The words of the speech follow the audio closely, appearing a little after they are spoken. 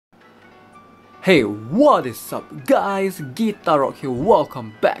Hey, what is up guys? GuitarRock here,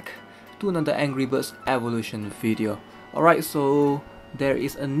 welcome back to another Angry Birds Evolution video. Alright, so there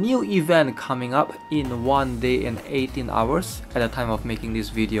is a new event coming up in 1 day and 18 hours at the time of making this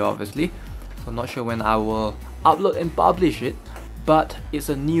video, obviously. So I'm not sure when I will upload and publish it, but it's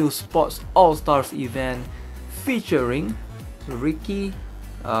a new Sports All-Stars event featuring Ricky,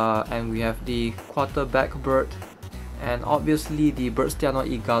 and we have the quarterback bird, and obviously the Berstiano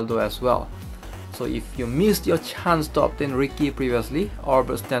Igaldo as well. So if you missed your chance to obtain Ricky previously or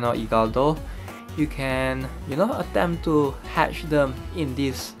Berstiano Igaldo, you can, attempt to hatch them in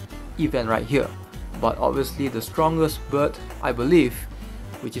this event right here. But obviously the strongest bird, I believe,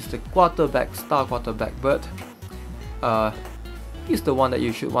 which is the star quarterback bird, is the one that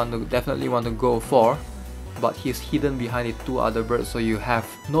you should definitely want to go for. But he's hidden behind the two other birds, so you have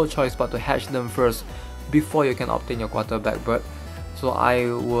no choice but to hatch them first before you can obtain your quarterback bird. So I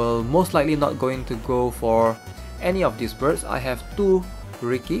will most likely not going to go for any of these birds. I have two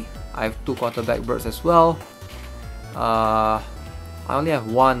Ricky, I have two quarterback birds as well. I only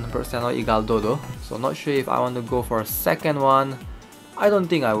have one Berstiano Igaldo though, so not sure if I want to go for a second one. I don't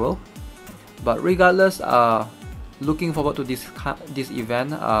think I will. But regardless, looking forward to this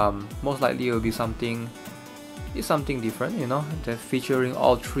event. Most likely it will be something different, just featuring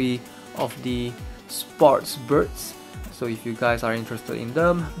all three of the sports birds. So if you guys are interested in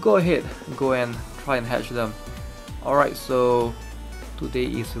them, go ahead, go and try and hatch them. Alright, so today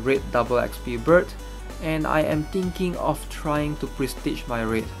is Red Double XP bird, and I am thinking of trying to prestige my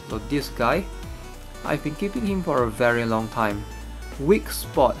Red. So this guy, I've been keeping him for a very long time. Weak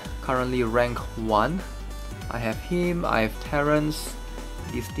spot, currently rank 1. I have him, I have Terrence,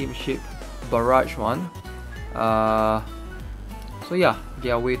 the steamship barrage one. So yeah, they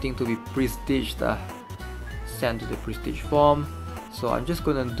are waiting to be prestiged, sent to the prestige form. So I'm just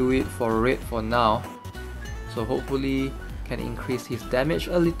gonna do it for Red for now. So hopefully can increase his damage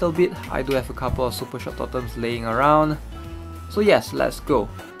a little bit. I do have a couple of super shot totems laying around. So yes, let's go.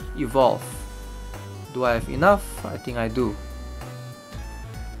 Evolve. Do I have enough? I think I do.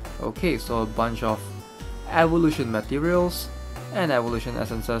 Okay, so a bunch of evolution materials and evolution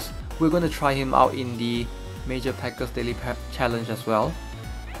essences. We're gonna try him out in the Major Packers Daily Challenge as well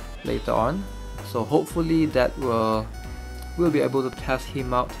later on. So hopefully that we'll be able to test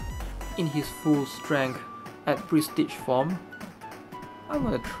him out in his full strength at prestige form. I'm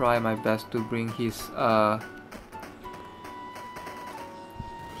gonna try my best to bring his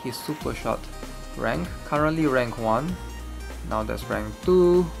super shot rank. Currently rank 1. Now that's rank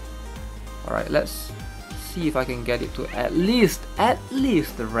 2. Alright, let's see if I can get it to at least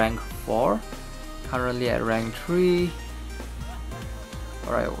the rank 4. Currently at rank 3.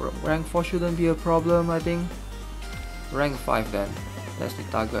 Alright, rank 4 shouldn't be a problem, I think. Rank 5 then. That's the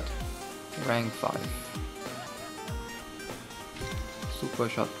target. Rank 5. Super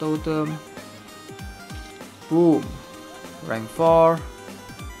shot totem. Boom. Rank 4.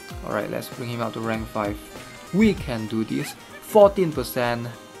 Alright, let's bring him up to rank 5. We can do this. 14%.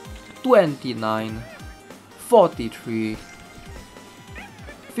 29. 43.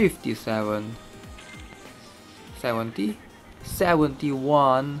 57. 70.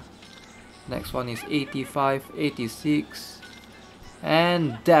 71. Next one is 85, 86,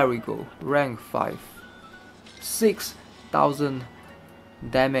 and there we go, rank 5. 6,000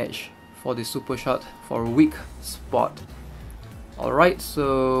 damage for the super shot for weak spot. Alright,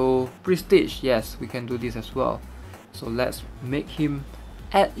 so prestige, yes, we can do this as well. So let's make him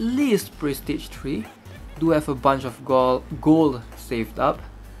at least prestige 3. Do have a bunch of gold saved up,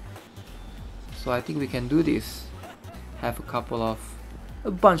 so I think we can do this. Have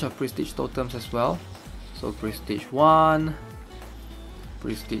a bunch of prestige totems as well. So prestige 1,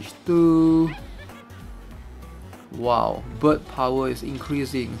 prestige 2. Wow, bird power is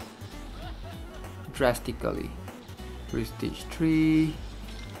increasing drastically. Prestige 3.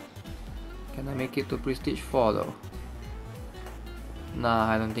 Can I make it to prestige 4 though? Nah,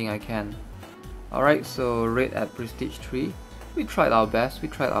 I don't think I can. Alright, so Red at prestige 3. We tried our best,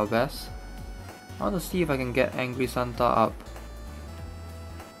 I want to see if I can get Angry Santa up.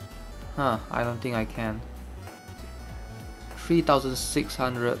 I don't think I can.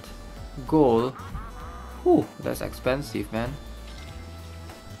 3,600 gold. Whew, that's expensive, man.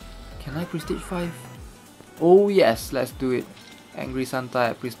 Can I prestige 5? Oh yes, let's do it. Angry Santa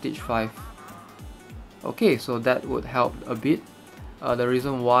at prestige 5. Okay, so that would help a bit. The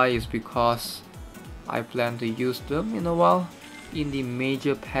reason why is because I plan to use them in a while in the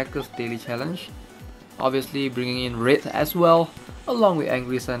Major Packers Daily Challenge. Obviously bringing in Red as well, along with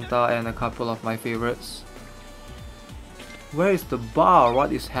Angry Santa and a couple of my favorites. Where is the bar?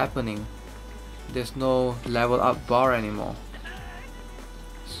 What is happening? there's no level up bar anymore.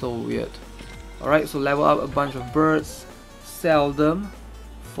 So weird. Alright, so level up a bunch of birds, sell them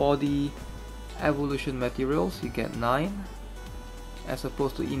for the evolution materials. You get 9 as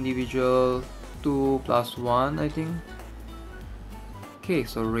opposed to individual 2 plus 1, I think. Okay,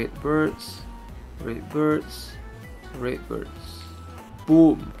 so red birds, red birds, red birds.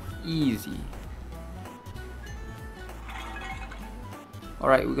 Boom, easy.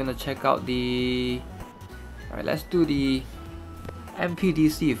 Alright, we're gonna check out the... Alright, let's do the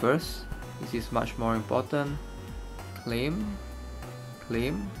MPDC first. This is much more important. Claim,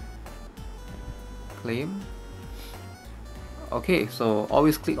 claim, claim. Okay, so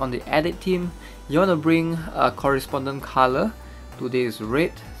always click on the edit team. You want to bring a corresponding color. Today is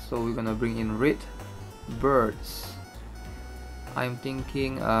red, so we're gonna bring in red birds. I'm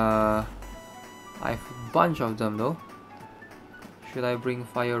thinking I have a bunch of them though. Should I bring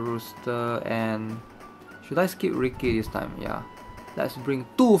fire rooster and should I skip Ricky this time? Yeah, let's bring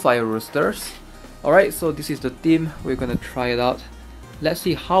 2 fire roosters. Alright, so this is the team. We're gonna try it out. Let's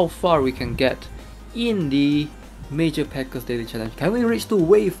see how far we can get in the Major Packers Daily Challenge. Can we reach to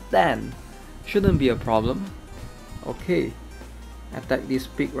wave 10? Shouldn't be a problem. Okay, attack this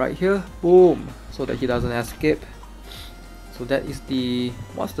pig right here. Boom, so that he doesn't escape. So that is the...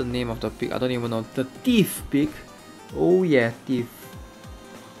 what's the name of the pig? I don't even know. The thief pig. Oh yeah, thief.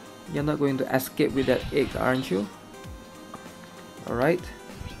 You're not going to escape with that egg, aren't you? Alright.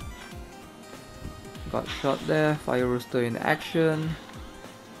 Got shot there. Fire rooster in action.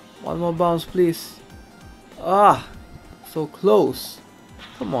 One more bounce, please. Ah, so close.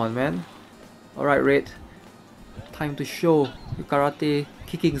 Come on, man. Alright, Red. Time to show your karate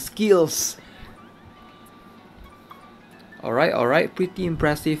kicking skills. Alright, pretty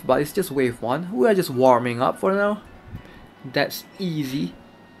impressive, but it's just wave 1. We are just warming up for now. That's easy.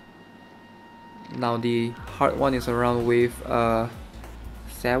 Now the hard one is around wave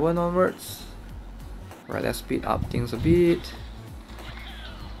 7 onwards. Alright, let's speed up things a bit.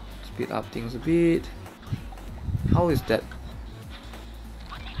 Speed up things a bit. How is that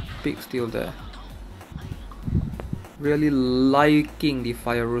pig still there? Really liking the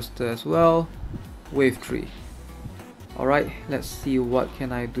fire rooster as well. Wave 3. Alright, let's see what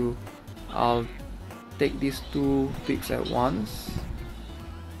can I do. I'll take these 2 pigs at once.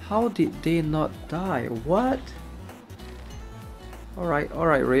 How did they not die? What? Alright,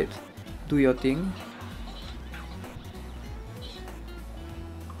 Red. Do your thing.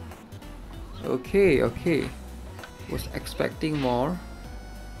 Okay. Was expecting more.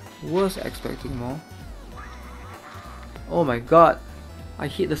 Oh my god. I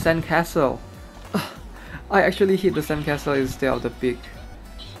hit the sandcastle. I actually hit the sandcastle instead of the pig.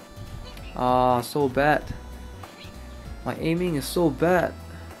 Ah, so bad. My aiming is so bad.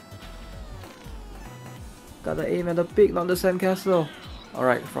 Gotta aim at the pig, not the sandcastle.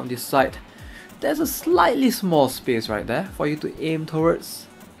 Alright, from this side. There's a slightly small space right there for you to aim towards.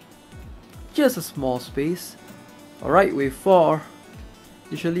 Just a small space. Alright, wave 4.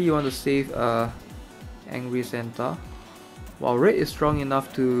 Usually you want to save Angry Santa. Wow, Red is strong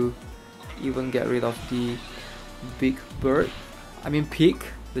enough to even get rid of the big bird. I mean pig,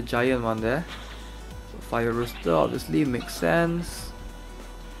 the giant one there. So fire rooster obviously makes sense.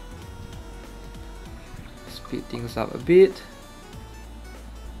 Speed things up a bit.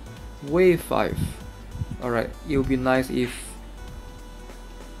 Wave 5. Alright, it would be nice if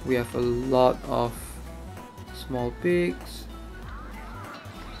we have a lot of small pigs.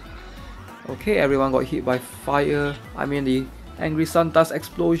 Okay, everyone got hit by fire. I mean the Angry Santa's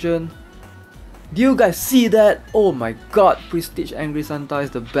explosion. Do you guys see that? Oh my god, Prestige Angry Santa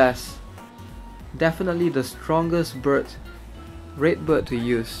is the best. Definitely the strongest bird, red bird to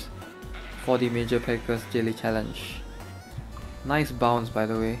use for the Major Packers Daily Challenge. Nice bounce by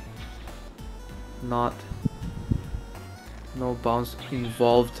the way. No bounce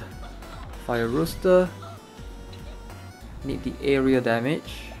involved. Fire rooster. Need the area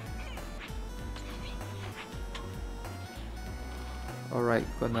damage. Alright,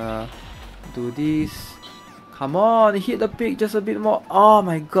 gonna do this. Come on, hit the pig just a bit more. Oh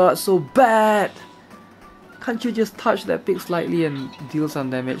my god, so bad. Can't you just touch that pig slightly and deal some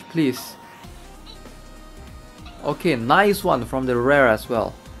damage, please? Okay, nice one from the rare as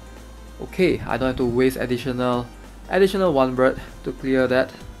well. Okay, I don't have to waste additional 1 bird to clear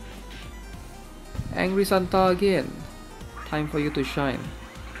that. Angry Santa again. Time for you to shine.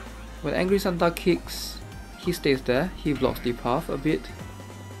 When Angry Santa kicks, he stays there. He blocks the path a bit.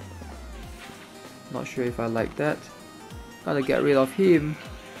 Not sure if I like that. Gotta get rid of him.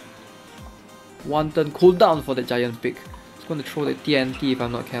 1 turn cooldown for the giant pig. It's going to throw the TNT if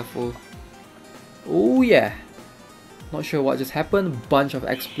I'm not careful. Oh yeah. Not sure what just happened. Bunch of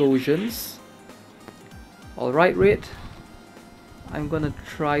explosions. Alright, Red. I'm gonna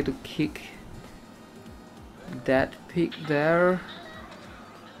try to kick that pig there.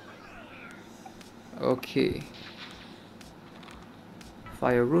 Okay.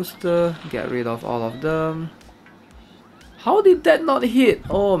 Fire rooster. Get rid of all of them. How did that not hit?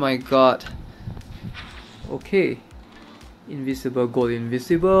 Oh my god. Okay. Invisible, gold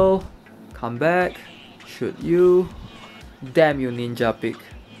invisible. Come back. Shoot you. Damn you, ninja pig.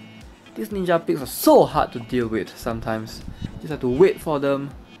 These ninja pigs are so hard to deal with sometimes. Just have to wait for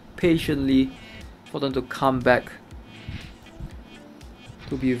them patiently for them to come back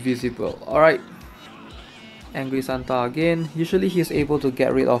to be visible. Alright. Angry Santa again. Usually he's able to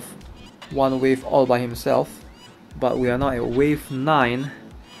get rid of one wave all by himself. But we are now at wave 9.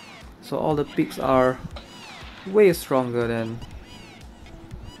 So all the pigs are way stronger than...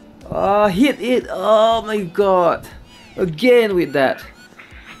 hit it! Oh my god! Again with that!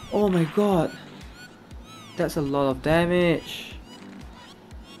 Oh my god! That's a lot of damage!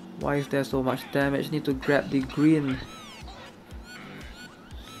 Why is there so much damage? Need to grab the green.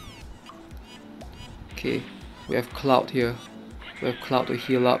 Okay, we have Cloud here. We have Cloud to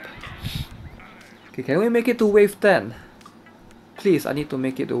heal up. Okay, can we make it to wave 10? Please, I need to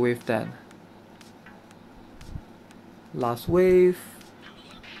make it to wave 10. Last wave.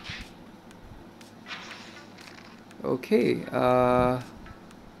 Okay,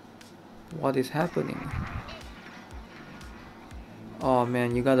 what is happening? Oh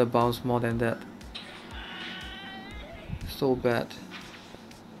man, you gotta bounce more than that. So bad.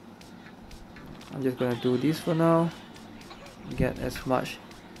 I'm just gonna do this for now. Get as much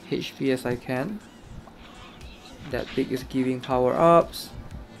HP as I can. That pig is giving power ups.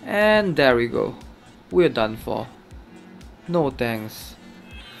 And there we go. We're done for. No thanks.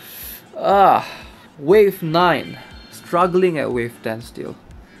 Wave 9. Struggling at wave 10 still.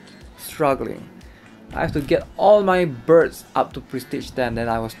 Struggling. I have to get all my birds up to prestige 10, then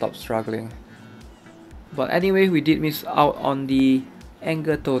I will stop struggling. But anyway, we did miss out on the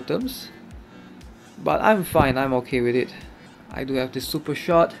anger totems. But I'm fine, I'm okay with it. I do have the super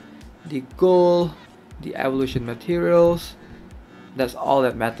shot, the gold, the evolution materials. That's all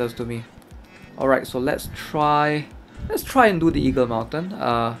that matters to me. Alright, so let's try and do the Eagle Mountain.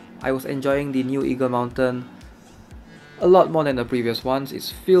 I was enjoying the new Eagle Mountain a lot more than the previous ones. It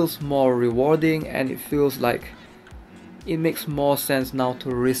feels more rewarding and it feels like it makes more sense now to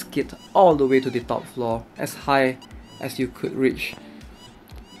risk it all the way to the top floor, as high as you could reach.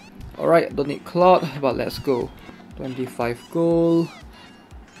 Alright, don't need Cloud, but let's go. 25 gold.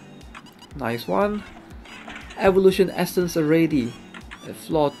 Nice one. Evolution Essence already at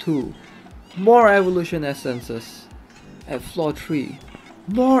floor 2. More Evolution Essences at floor 3.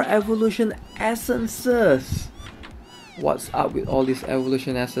 More Evolution Essences! What's up with all this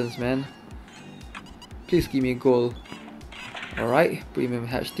Evolution Essence, man? Please give me gold. Alright, Premium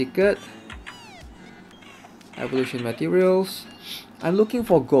Hatch Ticket. Evolution Materials. I'm looking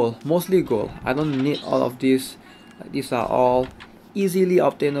for gold, mostly gold. I don't need all of these. Like, these are all easily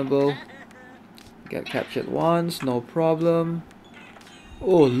obtainable. Get captured once, no problem.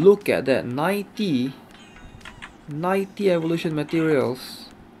 Oh, look at that, 90 evolution materials.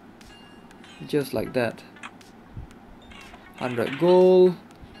 Just like that. 100 gold.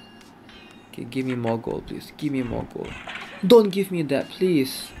 Okay, give me more gold, please. Give me more gold. Don't give me that,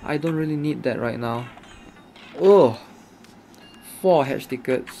 please. I don't really need that right now. Oh, 4 hatch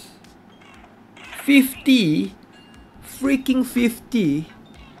tickets. 50? Freaking 50?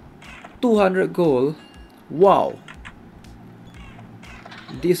 200 gold? Wow.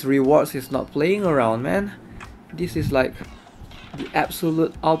 This rewards is not playing around, man. This is like the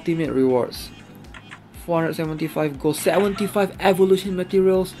absolute ultimate rewards. 475 gold, 75 evolution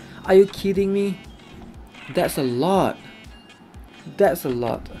materials. Are you kidding me? That's a lot. That's a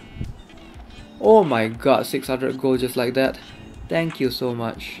lot. Oh my god, 600 gold just like that. Thank you so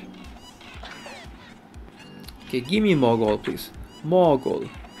much. Okay, give me more gold, please. More gold.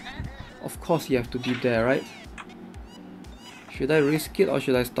 Of course you have to be there, right? Should I risk it or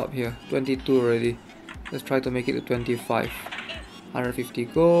should I stop here? 22 already. Let's try to make it to 25. 150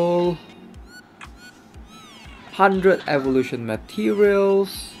 gold. 100 evolution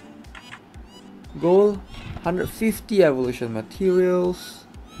materials. Gold. 150 evolution materials.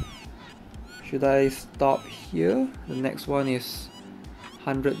 Should I stop here? The next one is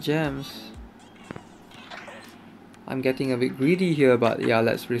 100 gems. I'm getting a bit greedy here, but yeah,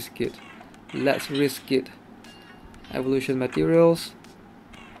 let's risk it. Let's risk it. Evolution materials.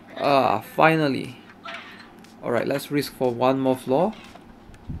 Finally. Alright, let's risk for one more floor.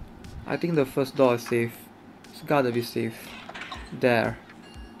 I think the first door is safe. It's gotta be safe. There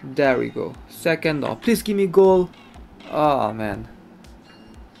we go. Second door, please give me gold. Oh man.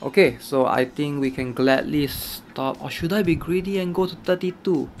 Okay, so I think we can gladly stop. Or should I be greedy and go to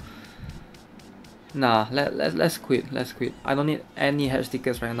 32? Nah, let's quit. I don't need any hatch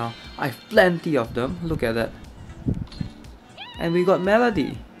tickets right now. I have plenty of them. Look at that. And we got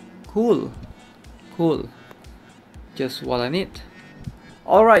melody. Cool. Just what I need.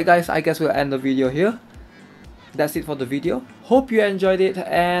 Alright guys, I guess we'll end the video here. That's it for the video. Hope you enjoyed it,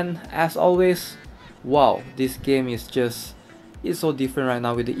 and as always, wow, this game is just, it's so different right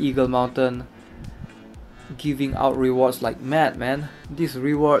now with the Eagle Mountain giving out rewards like mad, man. These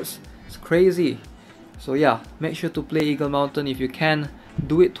rewards, it's crazy. So yeah, make sure to play Eagle Mountain if you can.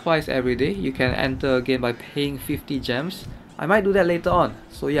 Do it twice every day. You can enter again by paying 50 gems. I might do that later on.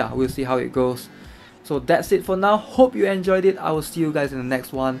 So yeah, we'll see how it goes. So that's it for now. Hope you enjoyed it. I will see you guys in the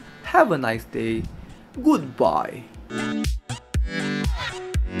next one. Have a nice day. Goodbye.